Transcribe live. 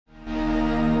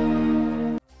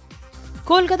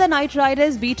Kolkata Knight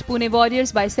Riders beat Pune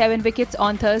Warriors by 7 wickets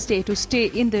on Thursday to stay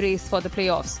in the race for the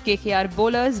playoffs. KKR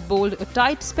bowlers bowled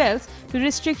tight spells to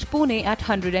restrict Pune at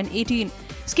 118.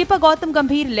 Skipper Gautam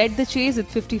Gambhir led the chase with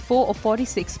 54 of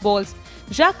 46 balls.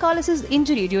 Jack Carlis's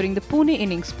injury during the Pune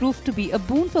innings proved to be a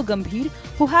boon for Gambhir,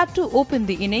 who had to open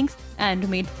the innings and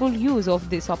made full use of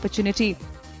this opportunity.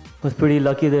 Was pretty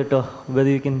lucky that, whether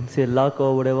you can say luck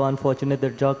or whatever, unfortunate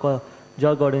that Jack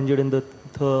got injured in the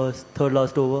third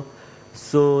last over.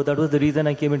 So that was the reason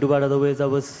I came into bat. Otherwise, I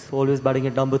was always batting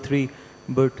at number 3.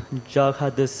 But Jack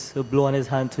had this blow on his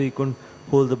hand, so he couldn't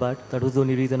hold the bat. That was the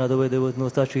only reason. Otherwise, there was no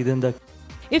such reason that.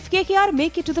 If KKR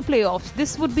make it to the playoffs,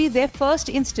 this would be their first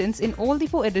instance in all the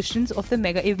 4 editions of the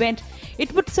mega event.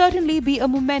 It would certainly be a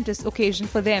momentous occasion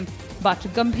for them. But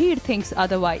Gambhir thinks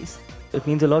otherwise. It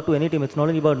means a lot to any team. It's not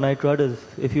only about Knight Riders.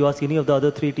 If you ask any of the other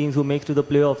 3 teams who makes to the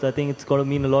playoffs, I think it's got to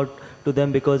mean a lot to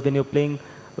them, because when you're playing,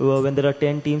 when there are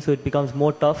 10 teams, so it becomes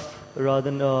more tough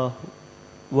rather than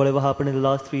whatever happened in the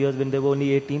last 3 years when there were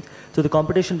only 8 teams. So the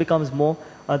competition becomes more.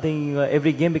 I think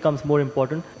every game becomes more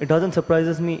important. It doesn't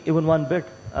surprise me even one bit.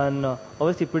 And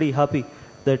obviously pretty happy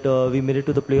that we made it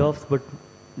to the playoffs, but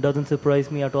it doesn't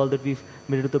surprise me at all that we've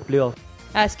made it to the playoffs.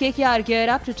 As KKR gear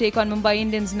up to take on Mumbai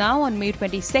Indians now on May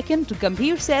 22nd,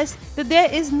 Gambhir says that there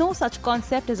is no such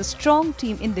concept as a strong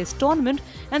team in this tournament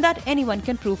and that anyone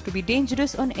can prove to be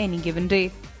dangerous on any given day.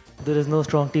 There is no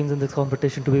strong teams in this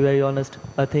competition, to be very honest.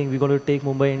 I think we're going to take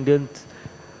Mumbai Indians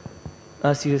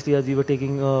as seriously as we were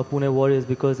taking Pune Warriors,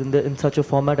 because in such a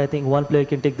format, I think one player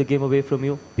can take the game away from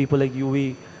you. People like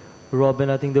Yuvi, Robin,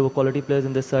 I think they were quality players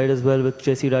in this side as well with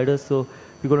Jesse Riders. So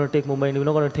we're going to take Mumbai Indians. We're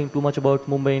not going to think too much about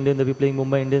Mumbai Indians, that we're playing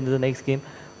Mumbai Indians in the next game.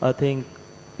 I think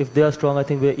if they are strong, I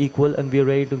think we're equal and we're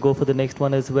ready to go for the next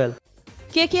one as well.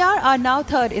 KKR are now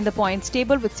 3rd in the points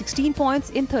table with 16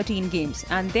 points in 13 games,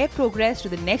 and their progress to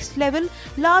the next level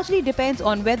largely depends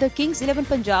on whether Kings 11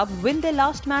 Punjab win their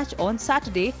last match on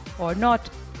Saturday or not.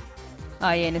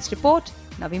 IANS Report,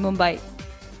 Navi Mumbai.